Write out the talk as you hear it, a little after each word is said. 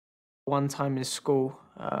One time in school,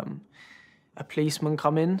 a policeman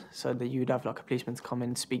come in, so that you'd have like a policeman to come in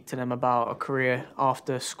and speak to them about a career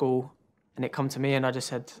after school. And it come to me and I just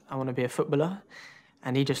said, I want to be a footballer.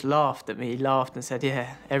 And he just laughed at me. He laughed and said,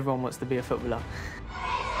 yeah, everyone wants to be a footballer.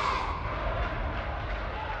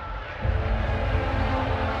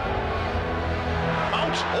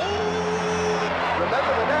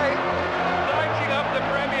 Remember the name? Lighting up the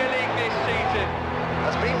Premier League this season.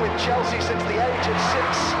 Has been with Chelsea since the age of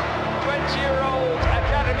 6. 20-year-old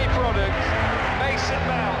academy product, Mason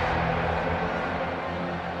Mount.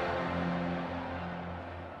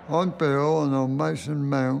 I'm Bill and I'm Mason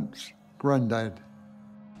Mount's granddad.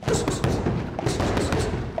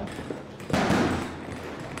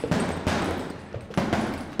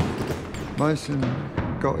 Mason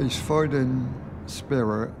got his fighting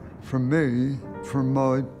spirit from me from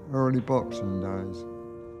my early boxing days.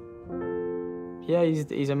 Yeah,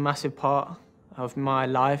 he's a massive part of my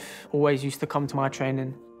life. Always used to come to my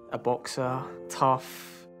training. A boxer,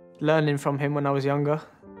 tough. Learning from him when I was younger.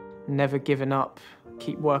 Never giving up,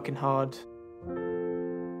 keep working hard.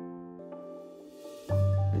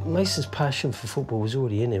 Mason's passion for football was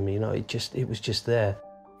already in him, you know, it was just there.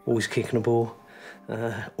 Always kicking the ball,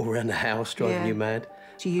 all around the house, driving you mad.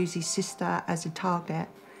 To use his sister as a target.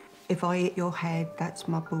 If I hit your head, that's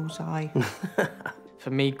my bullseye. For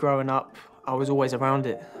me, growing up, I was always around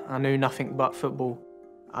it. I knew nothing but football.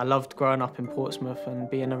 I loved growing up in Portsmouth and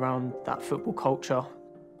being around that football culture.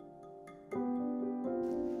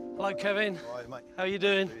 Hello, Kevin. Hi, mate. How are you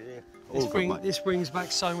doing? Yeah. This brings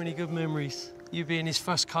back so many good memories. You being his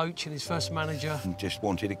first coach and his first manager. And just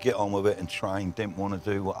wanted to get on with it and train. Didn't want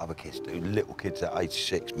to do what other kids do. Little kids at age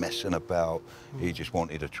 6 messing about. He just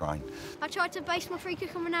wanted to train. I tried to base my free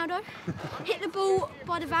kick on Ronaldo, hit the ball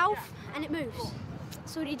by the valve, and it moves.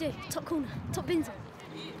 So what do you do? Top corner, top bin zone.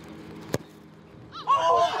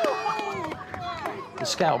 The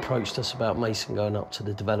scout approached us about Mason going up to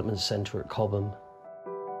the development centre at Cobham.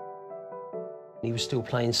 He was still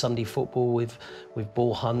playing Sunday football with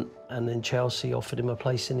Ball Hunt, and then Chelsea offered him a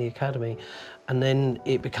place in the academy. And then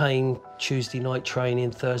it became Tuesday night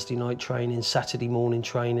training, Thursday night training, Saturday morning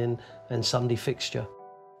training, and Sunday fixture.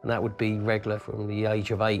 And that would be regular from the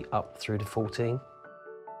age of 8 up through to 14.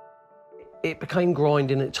 It became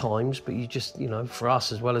grinding at times, but you just, you know, for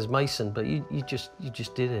us as well as Mason, but you just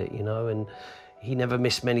did it, you know, and he never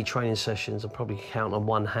missed many training sessions. I'll probably count on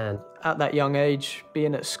one hand. At that young age,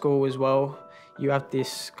 being at school as well, you have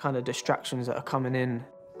this kind of distractions that are coming in.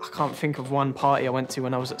 I can't think of one party I went to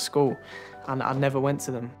when I was at school, and I never went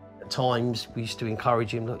to them. At times, we used to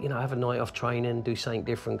encourage him, look, you know, have a night off training, do something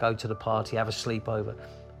different, go to the party, have a sleepover.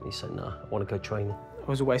 And he said, no, I want to go training. I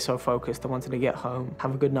was always so focused. I wanted to get home,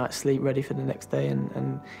 have a good night's sleep, ready for the next day,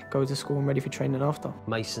 and go to school and ready for training after.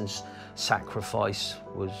 Mason's sacrifice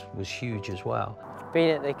was huge as well. Been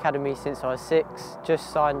at the academy since I was 6,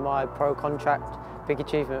 just signed my pro contract. Big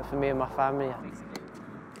achievement for me and my family.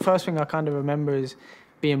 First thing I kind of remember is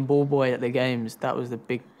being ball boy at the games. That was the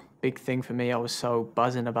big thing for me. I was so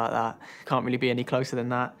buzzing about that. Can't really be any closer than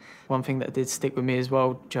that. One thing that did stick with me as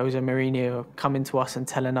well, Jose Mourinho coming to us and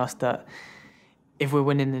telling us that if we're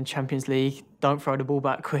winning the Champions League, don't throw the ball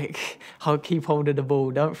back quick. I'll keep holding the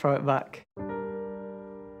ball, don't throw it back.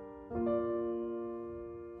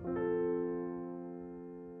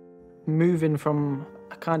 Moving from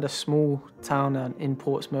a kind of small town in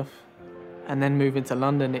Portsmouth and then moving to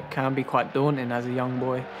London, it can be quite daunting as a young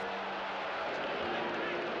boy.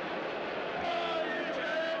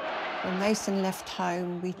 When Mason left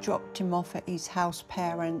home, we dropped him off at his house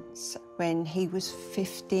parents when he was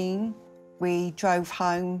 15. We drove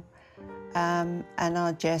home and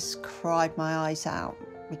I just cried my eyes out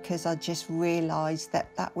because I just realised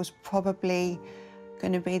that that was probably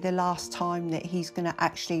going to be the last time that he's going to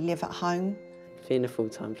actually live at home. Being a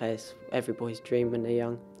full-time player is every boy's dream when they're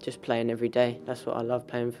young. Just playing every day. That's what I love,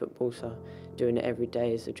 playing football, so doing it every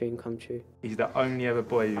day is a dream come true. He's the only ever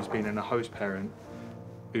boy who's been in a host parent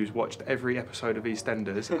who's watched every episode of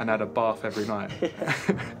EastEnders and had a bath every night.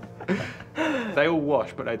 They all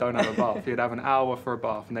wash, but they don't have a bath. You'd have an hour for a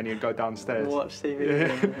bath and then you'd go downstairs. Watch TV.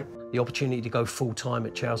 Yeah. The opportunity to go full-time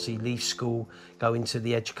at Chelsea, leave school, go into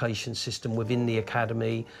the education system within the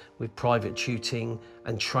academy with private tutoring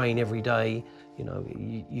and train every day, you know,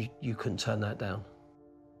 you couldn't turn that down.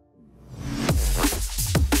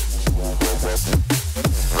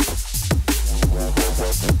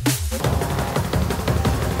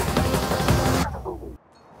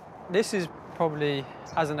 This is probably,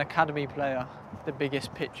 as an academy player, the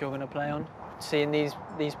biggest pitch you're going to play on. Seeing these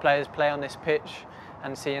players play on this pitch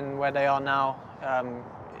and seeing where they are now,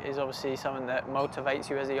 is obviously something that motivates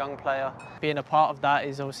you as a young player. Being a part of that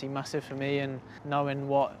is obviously massive for me, and knowing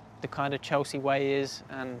what the kind of Chelsea way is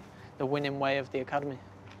and the winning way of the academy.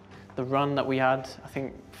 The run that we had, I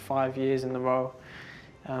think 5 years in a row,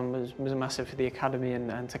 was massive for the academy,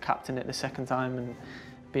 and to captain it the second time and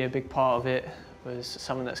be a big part of it was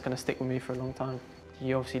something that's going to stick with me for a long time.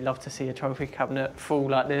 You obviously love to see a trophy cabinet full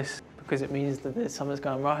like this because it means that there's something's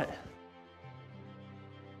going right.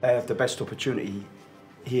 They have the best opportunity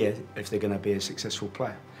here if they're going to be a successful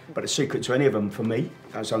player. But the secret to any of them, for me,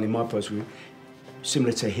 that's only my personal view,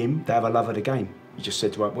 similar to him, they have a love of the game. You just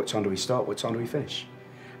said, right, what time do we start, what time do we finish?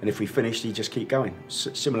 And if we finish, you just keep going.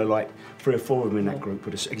 Similar, like 3 or 4 of them in that group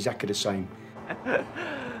were exactly the same.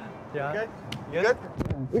 Yeah. Okay. You good?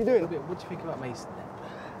 What are you doing? What do you think about Mason?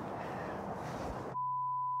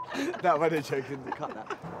 No, I'm only joking. Cut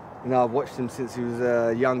that. You know, I've watched him since he was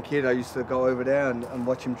a young kid. I used to go over there and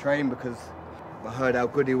watch him train because I heard how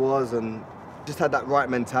good he was and just had that right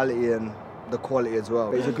mentality and the quality as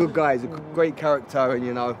well. But he's a good guy. He's a great character, and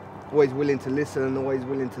you know, always willing to listen, always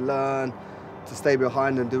willing to learn, to stay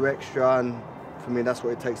behind and do extra. And for me, that's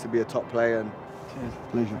what it takes to be a top player. And cheers.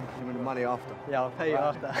 Pleasure. Give me the money after. Yeah, I'll pay you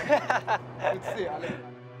after. Good to see you, Ali.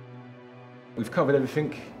 We've covered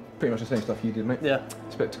everything, pretty much the same stuff you did, mate. Yeah.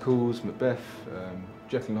 Spectacles, Macbeth,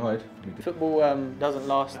 Jekyll and Hyde. Football doesn't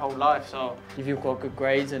last your whole life, so if you've got good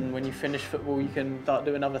grades and when you finish football you can start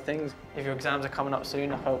doing other things. If your exams are coming up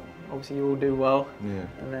soon, I hope obviously you all do well,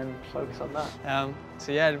 and then focus on that.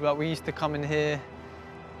 So yeah, but we used to come in here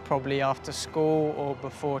probably after school or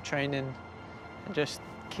before training and just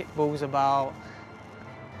kick balls about,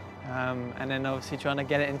 and then obviously trying to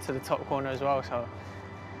get it into the top corner as well. So.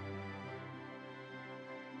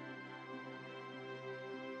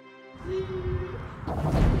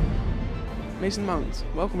 Mason Mount,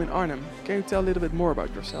 welcome in Arnhem. Can you tell a little bit more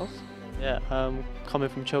about yourself? Yeah, coming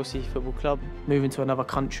from Chelsea Football Club, moving to another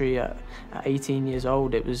country at 18 years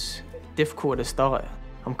old, it was difficult at the start.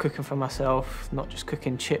 I'm cooking for myself, not just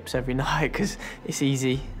cooking chips every night because it's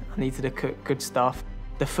easy. I needed to cook good stuff.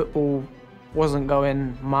 The football wasn't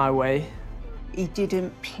going my way. He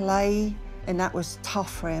didn't play, and that was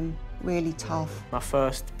tough for him, really tough. My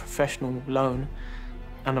first professional loan,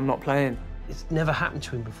 and I'm not playing. It's never happened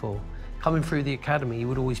to him before. Coming through the academy, he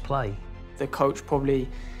would always play. The coach probably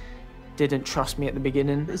didn't trust me at the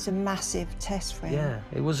beginning. It was a massive test for him. Yeah,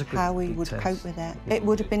 it was a good how he big would test. cope with it. It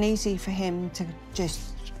would have been easy for him to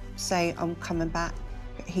just say, I'm coming back.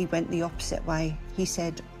 But he went the opposite way. He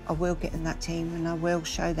said, I will get in that team and I will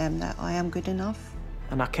show them that I am good enough.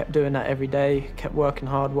 And I kept doing that every day, kept working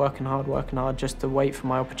hard, just to wait for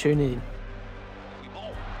my opportunity.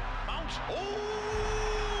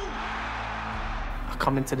 I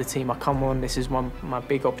come into the team, I come on, this is my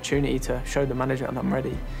big opportunity to show the manager that I'm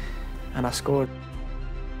ready. And I scored.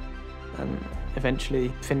 And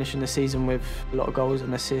eventually finishing the season with a lot of goals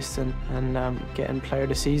and assists and getting player of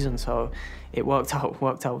the season, so it worked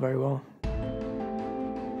out very well.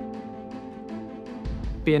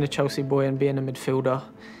 Being a Chelsea boy and being a midfielder,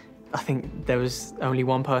 I think there was only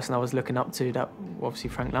one person I was looking up to, that obviously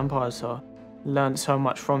Frank Lampard, so learned so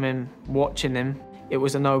much from him, watching him. It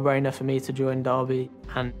was a no-brainer for me to join Derby,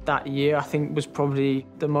 and that year I think was probably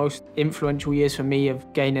the most influential years for me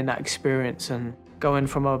of gaining that experience and going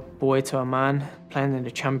from a boy to a man, playing in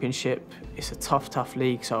the Championship. It's a tough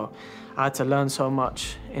league, so I had to learn so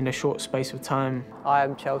much in a short space of time. I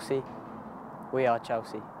am Chelsea, we are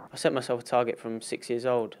Chelsea. I set myself a target from 6 years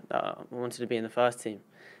old that I wanted to be in the first team,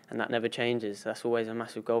 and that never changes. That's always a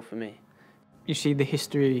massive goal for me. You see the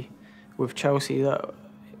history with Chelsea that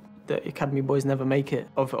the academy boys never make it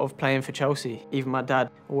of playing for Chelsea. Even my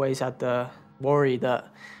dad always had the worry that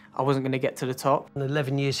I wasn't going to get to the top. And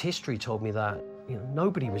 11 years history told me that. You know,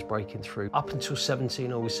 nobody was breaking through. Up until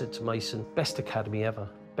 17, I always said to Mason, best academy ever,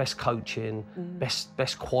 best coaching,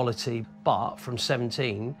 best quality. But from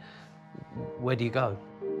 17, where do you go?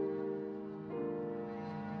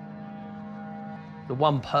 The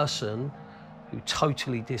one person who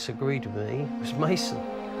totally disagreed with me was Mason.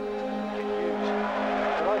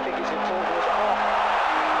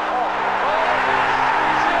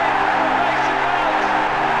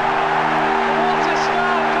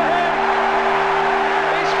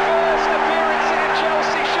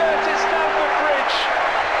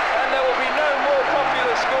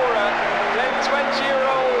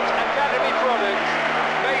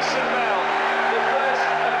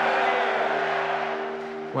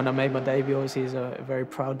 When I made my debut, obviously, it was a very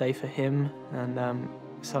proud day for him, and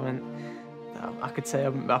something that I could say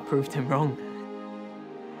I proved him wrong.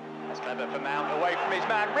 That's clever for Mount, away from his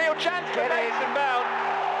man. Real chance for Mason Mount,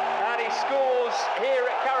 and he scores here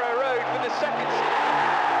at Carrow Road for the second.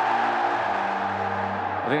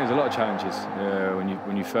 I think there's a lot of challenges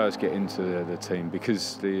when you first get into the team,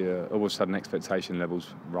 because all of a sudden expectation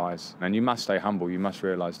levels rise, and you must stay humble. You must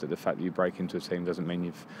realise that the fact that you break into a team doesn't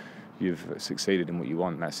mean you've succeeded in what you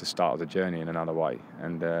want. That's the start of the journey in another way.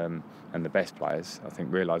 And the best players, I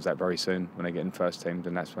think, realise that very soon when they get in first teams,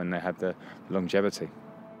 and that's when they have the longevity.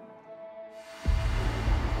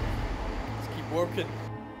 Let's keep working.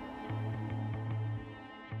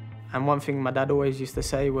 And one thing my dad always used to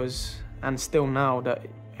say was, and still now, that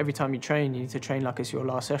every time you train, you need to train like it's your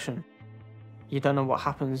last session. You don't know what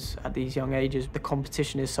happens at these young ages. The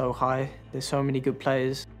competition is so high. There's so many good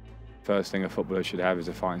players. First thing a footballer should have is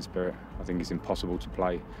a fighting spirit. I think it's impossible to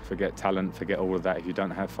play. Forget talent, forget all of that. If you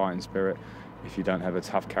don't have fighting spirit, if you don't have a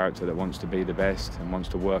tough character that wants to be the best and wants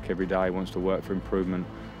to work every day, wants to work for improvement,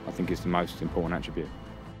 I think it's the most important attribute.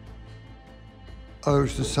 I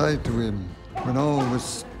used to say to him, when I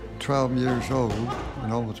was 12 years old,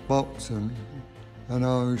 and I was boxing, and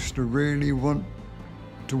I used to really want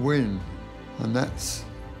to win, and that's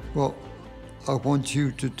what I want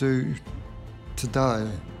you to do today.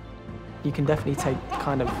 You can definitely take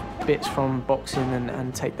kind of bits from boxing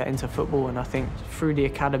and take that into football, and I think through the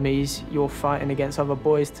academies you're fighting against other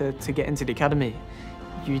boys to get into the academy.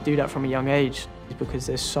 You do that from a young age because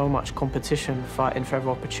there's so much competition, fighting for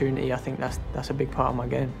every opportunity. I think that's a big part of my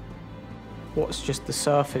game. What's just the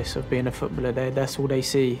surface of being a footballer, that's all they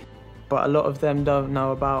see. But a lot of them don't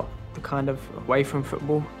know about the kind of away from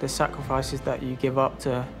football, the sacrifices that you give up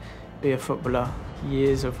to be a footballer.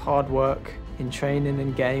 Years of hard work in training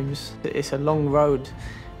and games. It's a long road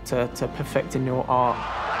to perfecting your art.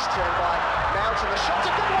 Nice turn by Mount, and the shot's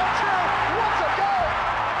a good one too. What a goal!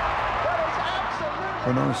 That is absolutely...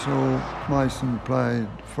 When I saw Mason play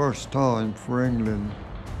first time for England,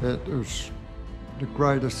 it was the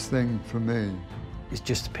greatest thing for me. It's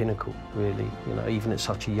just the pinnacle, really, you know, even at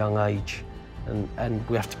such a young age, and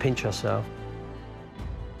we have to pinch ourselves.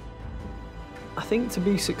 I think to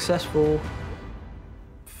be successful,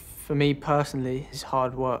 for me personally, is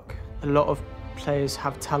hard work. A lot of players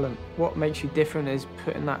have talent. What makes you different is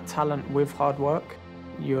putting that talent with hard work.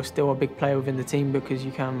 You're still a big player within the team because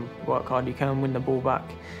you can work hard, you can win the ball back,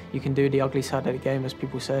 you can do the ugly side of the game, as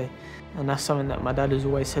people say. And that's something that my dad has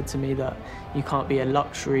always said to me, that you can't be a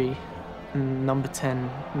luxury number 10,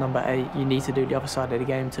 number 8. You need to do the other side of the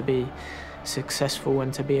game to be successful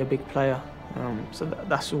and to be a big player. So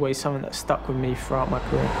that's always something that stuck with me throughout my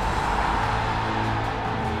career.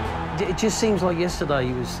 It just seems like yesterday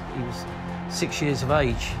he was 6 years of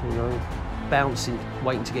age, you know, bouncing,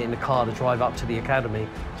 waiting to get in the car to drive up to the academy,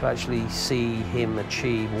 to actually see him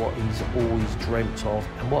achieve what he's always dreamt of,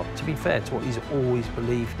 and what, to be fair, to what he's always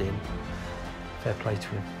believed in. Fair play to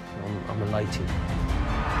him. I'm elated.